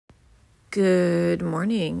Good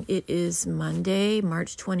morning. It is Monday,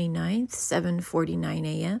 March 29th, 7:49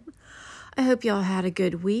 a.m. I hope y'all had a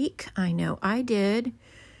good week. I know I did.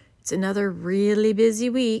 It's another really busy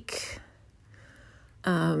week.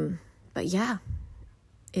 But yeah,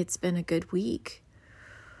 it's been a good week.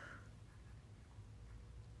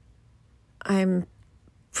 I'm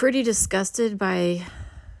pretty disgusted by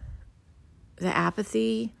the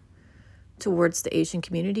apathy towards the Asian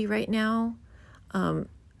community right now.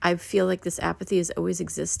 I feel like this apathy has always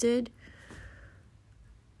existed.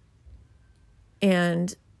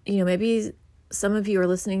 And, maybe some of you are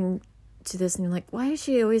listening to this and you're like, why does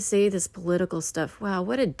she always say this political stuff? Wow,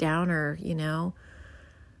 what a downer,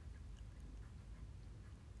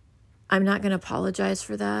 I'm not going to apologize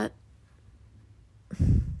for that.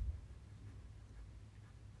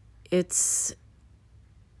 It's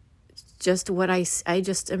just what I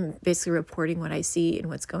just am basically reporting what I see and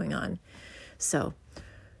what's going on. So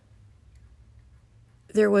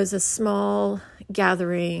there was a small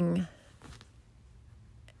gathering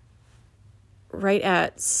right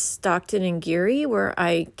at Stockton and Geary where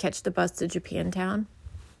I catch the bus to Japantown.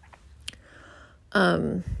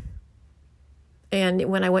 And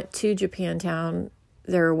when I went to Japantown,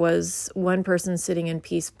 there was one person sitting in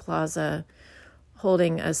Peace Plaza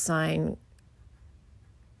holding a sign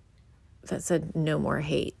that said "No More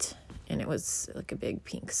Hate." And it was like a big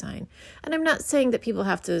pink sign. And I'm not saying that people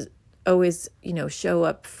have to always, show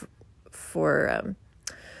up for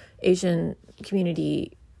Asian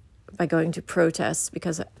community by going to protests,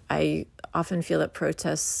 because I often feel that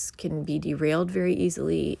protests can be derailed very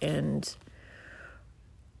easily and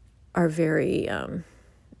are very,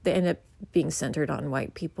 they end up being centered on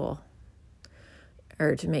white people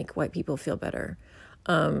or to make white people feel better.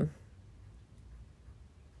 But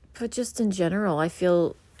just in general, I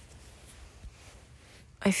feel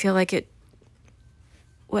like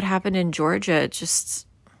what happened in Georgia, just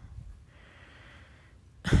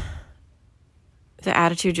the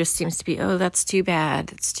attitude just seems to be, oh, that's too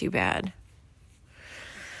bad. It's too bad.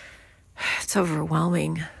 It's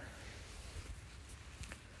overwhelming.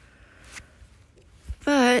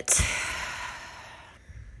 But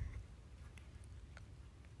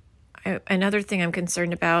another thing I'm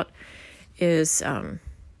concerned about is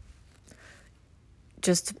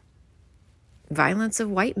just violence of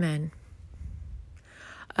white men.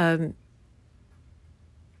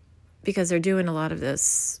 Because they're doing a lot of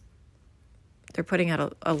this. They're putting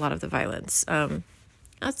out a lot of the violence. Not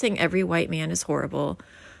saying every white man is horrible,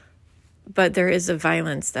 but there is a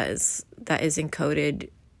violence that is encoded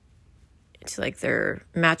to like their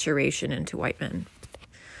maturation into white men.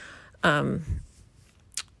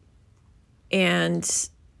 And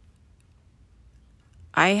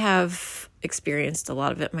I have experienced a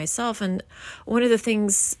lot of it myself. And one of the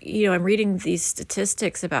things, I'm reading these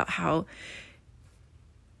statistics about how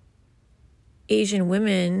Asian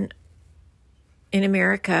women in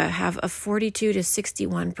America have a 42 to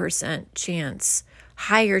 61%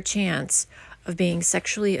 higher chance of being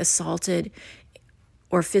sexually assaulted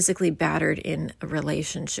or physically battered in a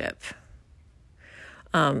relationship.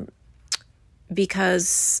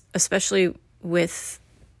 Because, especially with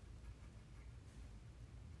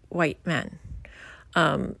white men,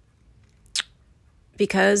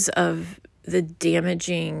 because of the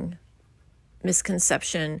damaging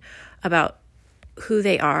misconception about who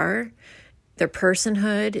they are, their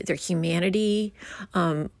personhood, their humanity,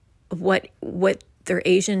 what their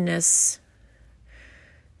Asianness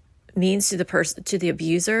means to the person, to the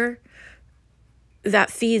abuser,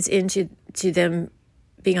 that feeds into them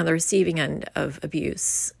being on the receiving end of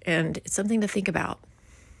abuse. And it's something to think about.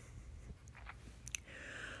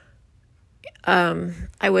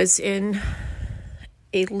 I was in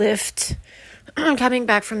a Lyft coming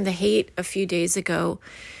back from the Haight a few days ago,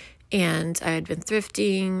 and I had been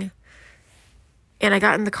thrifting, and I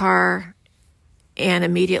got in the car, and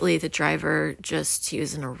immediately the driver he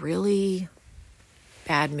was in a really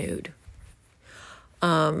bad mood.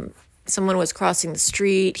 Someone was crossing the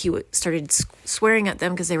street. He started swearing at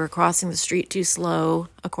them because they were crossing the street too slow,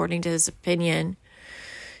 according to his opinion,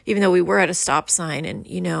 even though we were at a stop sign, and,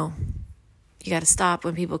 you got to stop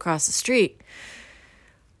when people cross the street.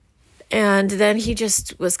 And then he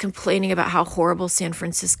just was complaining about how horrible San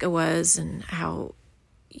Francisco was and how,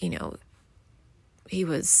 he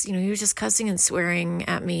was just cussing and swearing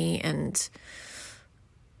at me and,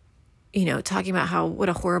 talking about what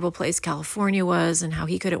a horrible place California was and how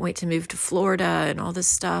he couldn't wait to move to Florida and all this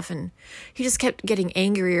stuff. And he just kept getting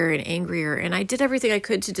angrier and angrier. And I did everything I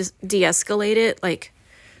could to just de-escalate it. Like,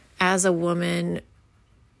 as a woman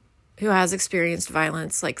who has experienced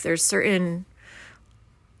violence, like, there's certain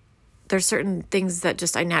there's certain things that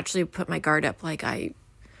just I naturally put my guard up. Like I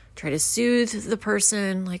try to soothe the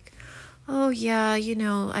person, like, oh yeah, I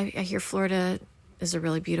hear Florida is a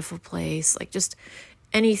really beautiful place. Like just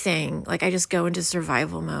anything. Like I just go into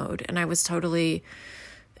survival mode. And I was totally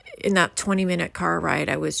in that 20-minute car ride.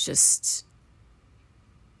 I was just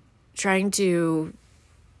trying to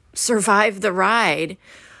survive the ride.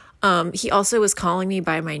 He also was calling me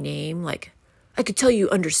by my name. Like, I could tell you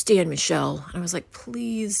understand, Michelle. And I was like,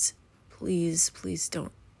 please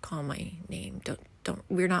don't call my name. Don't,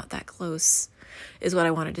 we're not that close, is what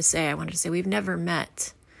I wanted to say. I wanted to say, we've never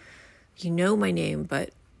met. You know my name,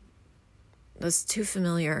 but that's too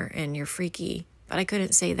familiar and you're freaky. But I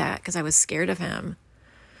couldn't say that because I was scared of him.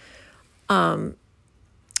 And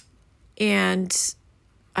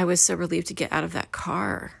I was so relieved to get out of that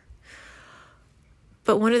car.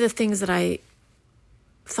 But one of the things that I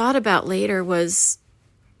thought about later was,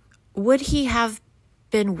 would he have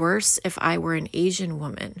been worse if I were an Asian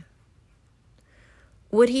woman?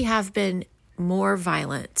 Would he have been more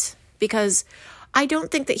violent? Because I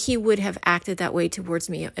don't think that he would have acted that way towards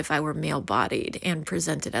me if I were male-bodied and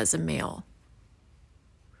presented as a male.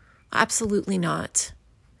 Absolutely not.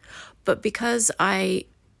 But because I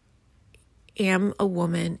am a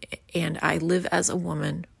woman and I live as a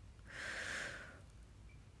woman,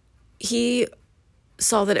 he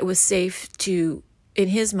saw that it was safe to, in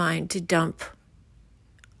his mind, to dump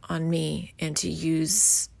on me and to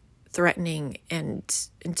use threatening and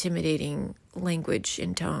intimidating language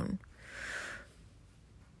and tone.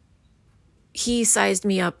 He sized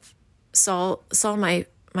me up, saw my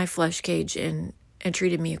flesh cage and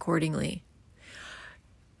treated me accordingly.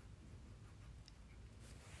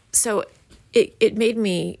 So it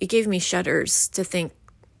gave me shudders to think,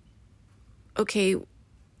 okay,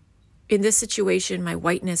 in this situation, my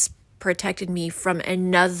whiteness protected me from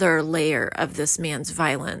another layer of this man's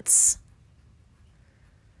violence.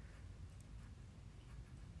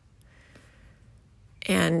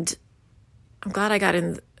 And I'm glad I got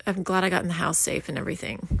in the house safe and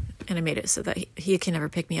everything, and I made it so that he can never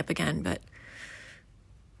pick me up again. But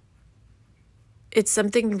it's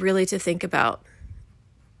something really to think about,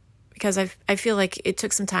 because I feel like it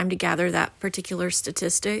took some time to gather that particular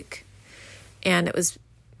statistic, and it was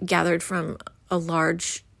gathered from a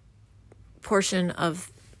large portion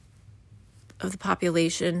of the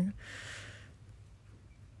population.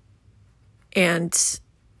 And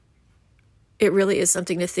it really is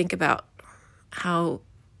something to think about, how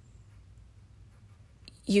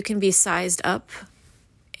you can be sized up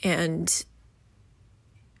and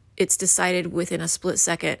it's decided within a split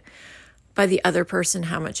second by the other person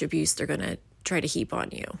how much abuse they're going to try to heap on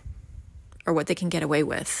you or what they can get away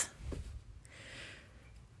with.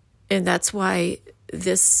 And that's why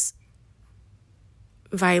this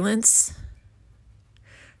violence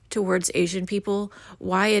towards Asian people,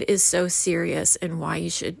 why it is so serious and why you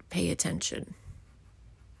should pay attention.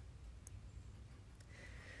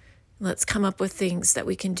 Let's come up with things that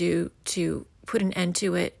we can do to put an end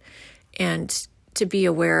to it and to be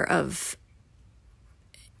aware of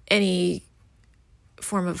any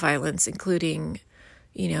form of violence, including,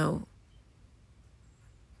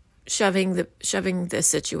 shoving the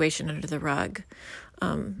situation under the rug.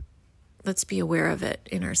 Let's be aware of it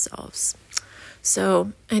in ourselves.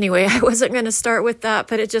 So anyway, I wasn't going to start with that,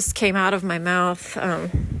 but it just came out of my mouth.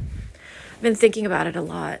 I've been thinking about it a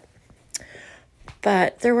lot.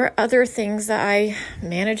 But there were other things that I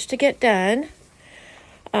managed to get done.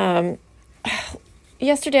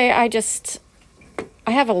 Yesterday, I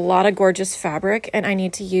have a lot of gorgeous fabric and I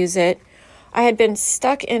need to use it. I had been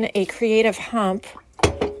stuck in a creative hump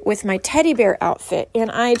with my teddy bear outfit, and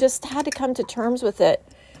I just had to come to terms with it.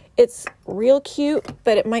 It's real cute,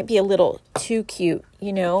 but it might be a little too cute,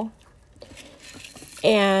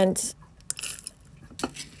 And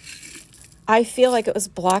I feel like it was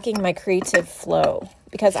blocking my creative flow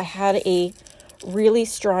because I had a really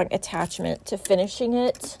strong attachment to finishing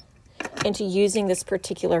it and to using this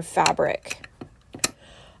particular fabric.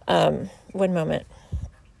 One moment.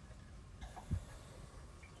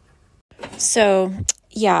 So,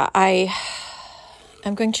 yeah,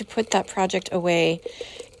 I'm going to put that project away.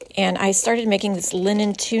 And I started making this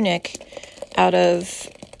linen tunic out of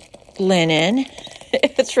linen.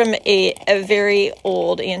 It's from a very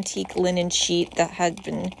old antique linen sheet that had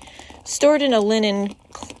been stored in a linen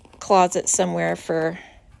closet somewhere for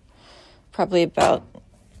probably about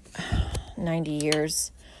 90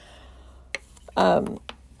 years.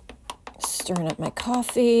 Stirring up my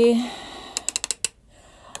coffee.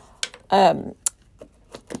 I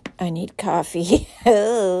need coffee.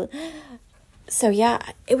 So yeah,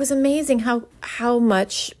 it was amazing how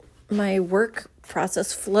much my work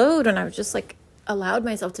process flowed, and I was just like allowed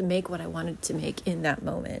myself to make what I wanted to make in that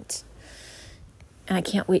moment. And I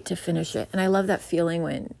can't wait to finish it. And I love that feeling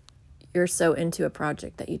when you're so into a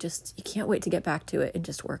project that you can't wait to get back to it and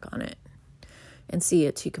just work on it and see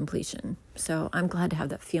it to completion. So I'm glad to have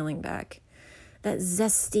that feeling back, that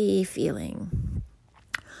zesty feeling.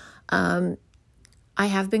 I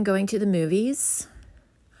have been going to the movies.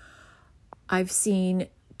 I've seen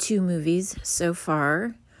 2 movies so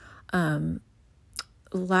far. 9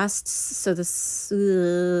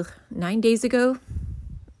 days ago,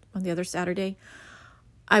 on the other Saturday,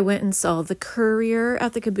 I went and saw The Courier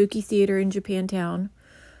at the Kabuki Theater in Japantown.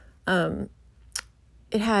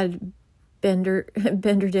 It had Benedict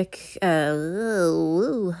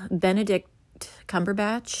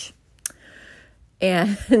Cumberbatch,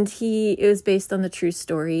 and it was based on the true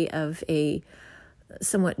story of a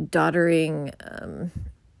somewhat doddering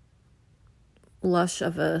lush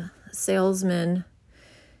of a salesman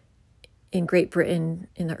in Great Britain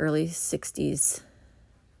in the early 60s,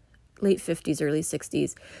 late 50s, early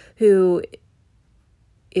 60s, who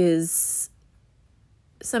is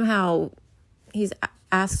somehow, he's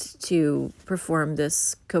asked to perform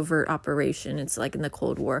this covert operation. It's like in the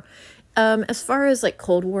Cold War. As far as like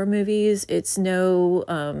Cold War movies, it's not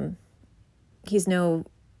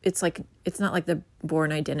like the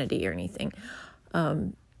Bourne Identity or anything.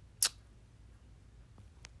 And,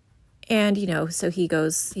 so he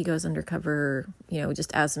goes undercover,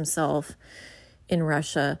 just as himself in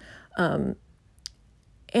Russia. And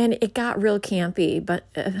it got real campy,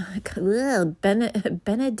 but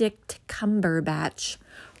Benedict Cumberbatch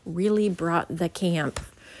really brought the camp.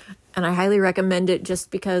 And I highly recommend it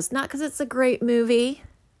just because, not because it's a great movie,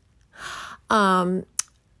 but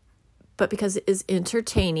because it is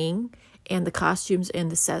entertaining and the costumes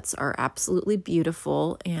and the sets are absolutely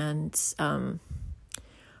beautiful. And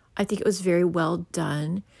I think it was very well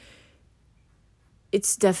done.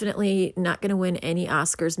 It's definitely not going to win any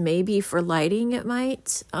Oscars. Maybe for lighting it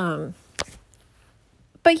might. But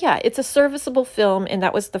yeah, it's a serviceable film, and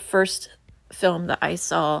that was the first film that I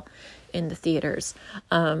saw in the theaters.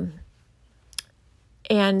 And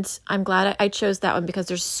I'm glad I chose that one because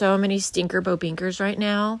there's so many stinker bobinkers right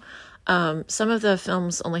now. Some of the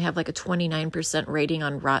films only have like a 29% rating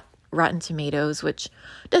on Rotten Tomatoes, which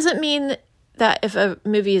doesn't mean that if a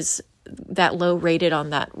movie is that low rated on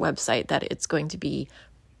that website that it's going to be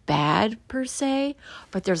bad per se,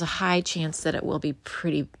 but there's a high chance that it will be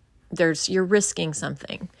you're risking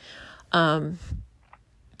something. And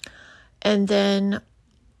then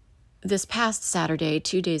this past Saturday,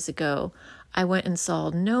 2 days ago, I went and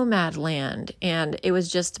saw Nomadland, and it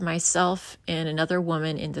was just myself and another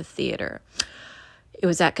woman in the theater. It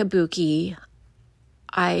was at Kabuki.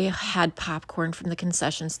 I had popcorn from the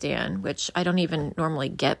concession stand, which I don't even normally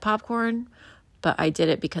get popcorn, but I did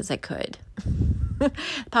it because I could.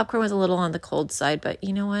 Popcorn was a little on the cold side, but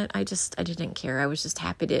you know what? I didn't care. I was just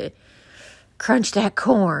happy to crunch that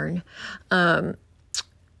corn. So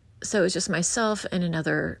it was just myself and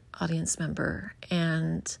another audience member,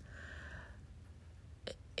 and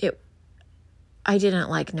I didn't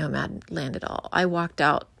like Nomadland at all. I walked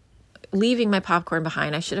out leaving my popcorn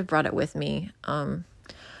behind. I should have brought it with me,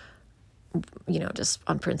 just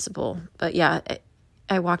on principle. But yeah,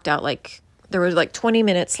 I walked out like there was like 20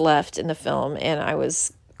 minutes left in the film, and I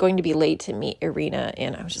was going to be late to meet Irina,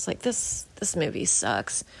 and I was just like, this movie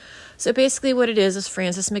sucks. So basically what it is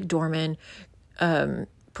Frances McDormand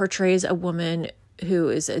portrays a woman who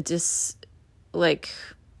is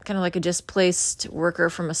kind of like a displaced worker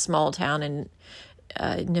from a small town in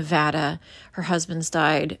Nevada. Her husband's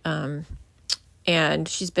died, and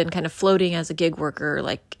she's been kind of floating as a gig worker,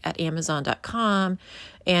 like at Amazon.com.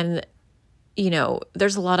 And,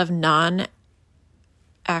 there's a lot of non-actors.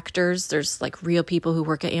 There's like real people who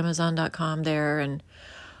work at Amazon.com there. And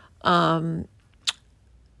the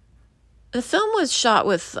film was shot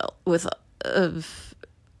with a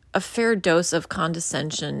fair dose of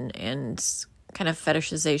condescension and kind of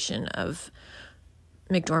fetishization of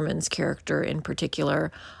McDormand's character in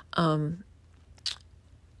particular. And,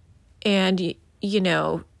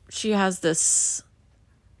 she has this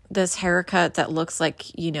haircut that looks like,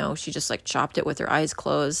 she just like chopped it with her eyes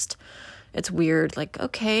closed. It's weird. Like,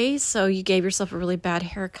 okay, so you gave yourself a really bad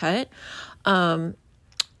haircut. But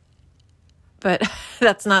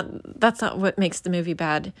that's not what makes the movie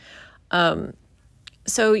bad.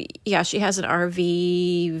 So yeah, she has an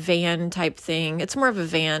RV van type thing. It's more of a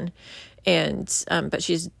van, and but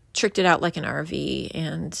she's tricked it out like an RV,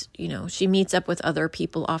 and she meets up with other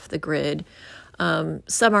people off the grid.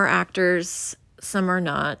 Some are actors, some are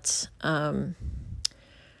not. But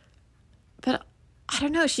I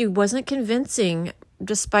don't know, she wasn't convincing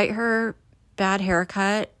despite her bad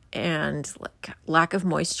haircut and like lack of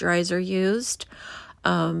moisturizer used.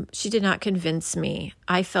 She did not convince me.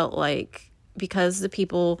 I felt like because the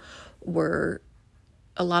people were,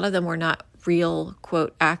 a lot of them were not real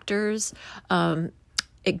quote actors,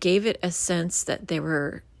 it gave it a sense that they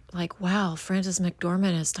were like, wow, Frances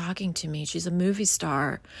McDormand is talking to me. She's a movie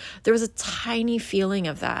star. There was a tiny feeling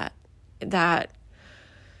of that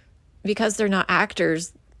because they're not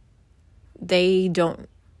actors, they're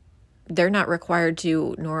not required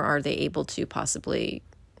to, nor are they able to possibly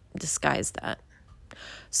disguise that.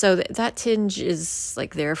 So that tinge is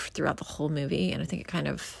like there throughout the whole movie, and I think it kind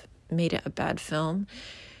of made it a bad film.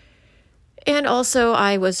 And also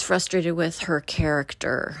I was frustrated with her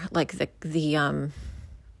character, like the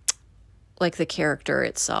character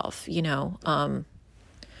itself,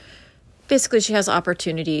 basically she has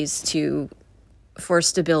opportunities for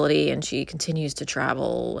stability and she continues to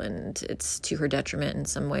travel and it's to her detriment in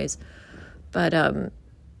some ways. But I'm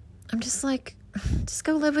just like, just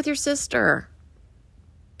go live with your sister.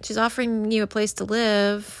 She's offering you a place to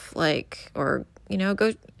live, or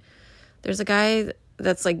go. There's a guy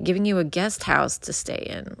that's like giving you a guest house to stay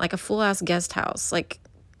in, like a full ass guest house. Like,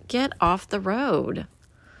 get off the road.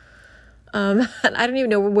 And I don't even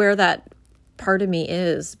know where that part of me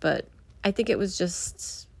is, but I think it was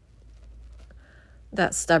just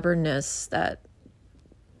that stubbornness that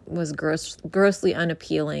was grossly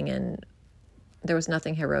unappealing, and there was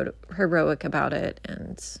nothing heroic about it,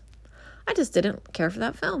 and I just didn't care for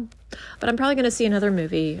that film. But I'm probably going to see another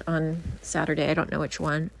movie on Saturday. I don't know which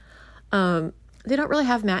one. They don't really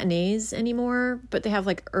have matinees anymore, but they have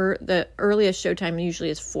like the earliest showtime usually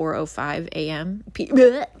is 4:05 a.m.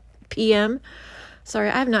 p.m. Sorry,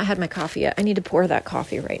 I have not had my coffee yet. I need to pour that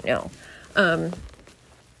coffee right now.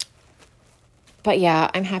 But yeah,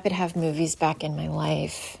 I'm happy to have movies back in my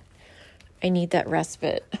life. I need that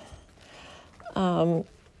respite.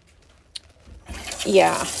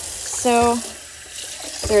 Yeah, so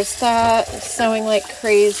there's that. I'm sewing like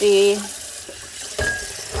crazy.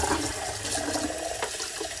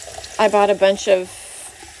 I bought a bunch of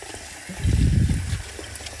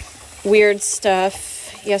weird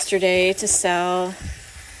stuff yesterday to sell.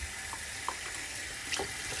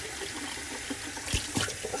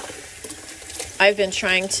 I've been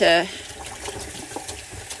trying to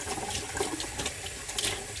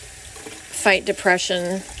fight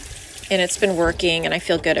depression, and it's been working, and I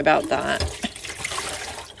feel good about that.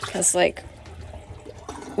 Because,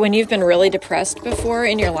 when you've been really depressed before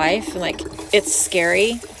in your life, and, it's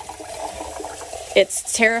scary,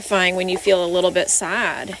 it's terrifying when you feel a little bit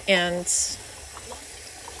sad. And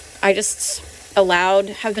I just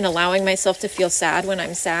have been allowing myself to feel sad when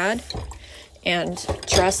I'm sad, and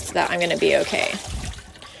trust that I'm going to be okay.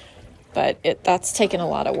 But that's taken a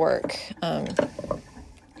lot of work.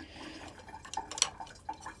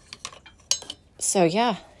 So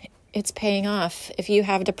yeah, it's paying off. If you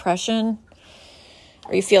have depression,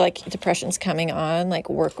 or you feel like depression's coming on,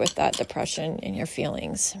 work with that depression and your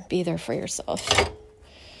feelings. Be there for yourself. It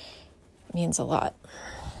means a lot.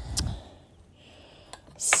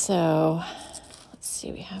 So, let's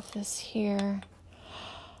see, we have this here.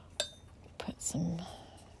 Put some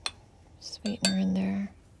sweetener in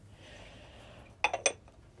there.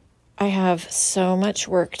 I have so much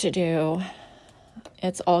work to do.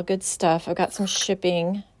 It's all good stuff. I've got some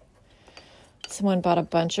shipping. Someone bought a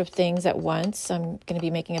bunch of things at once. I'm going to be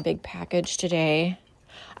making a big package today.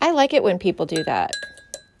 I like it when people do that.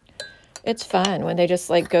 It's fun when they just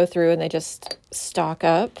go through and they just stock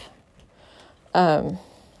up. It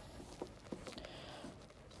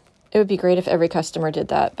would be great if every customer did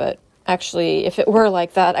that, but actually, if it were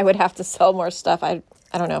like that, I would have to sell more stuff. I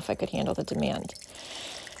don't know if I could handle the demand.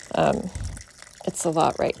 It's a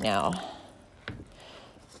lot right now.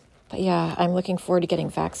 But yeah, I'm looking forward to getting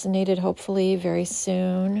vaccinated, hopefully, very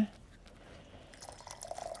soon.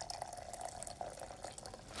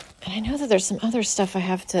 And I know that there's some other stuff I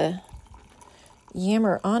have to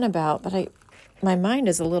yammer on about, but my mind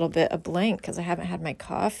is a little bit a blank because I haven't had my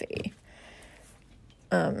coffee.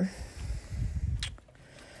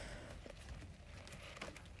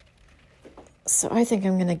 So I think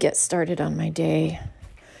I'm going to get started on my day.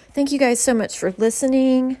 Thank you guys so much for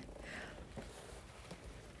listening.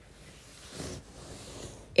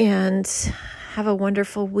 And have a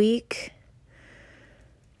wonderful week.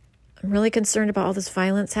 I'm really concerned about all this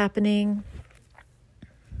violence happening.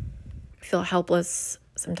 I feel helpless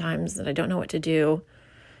sometimes that I don't know what to do.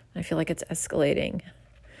 I feel like it's escalating.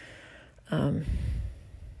 If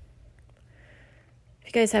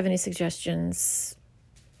you guys have any suggestions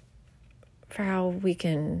for how we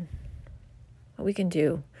can, what we can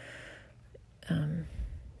do,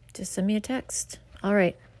 just send me a text. All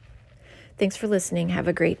right. Thanks for listening. Have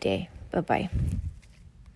a great day. Bye-bye.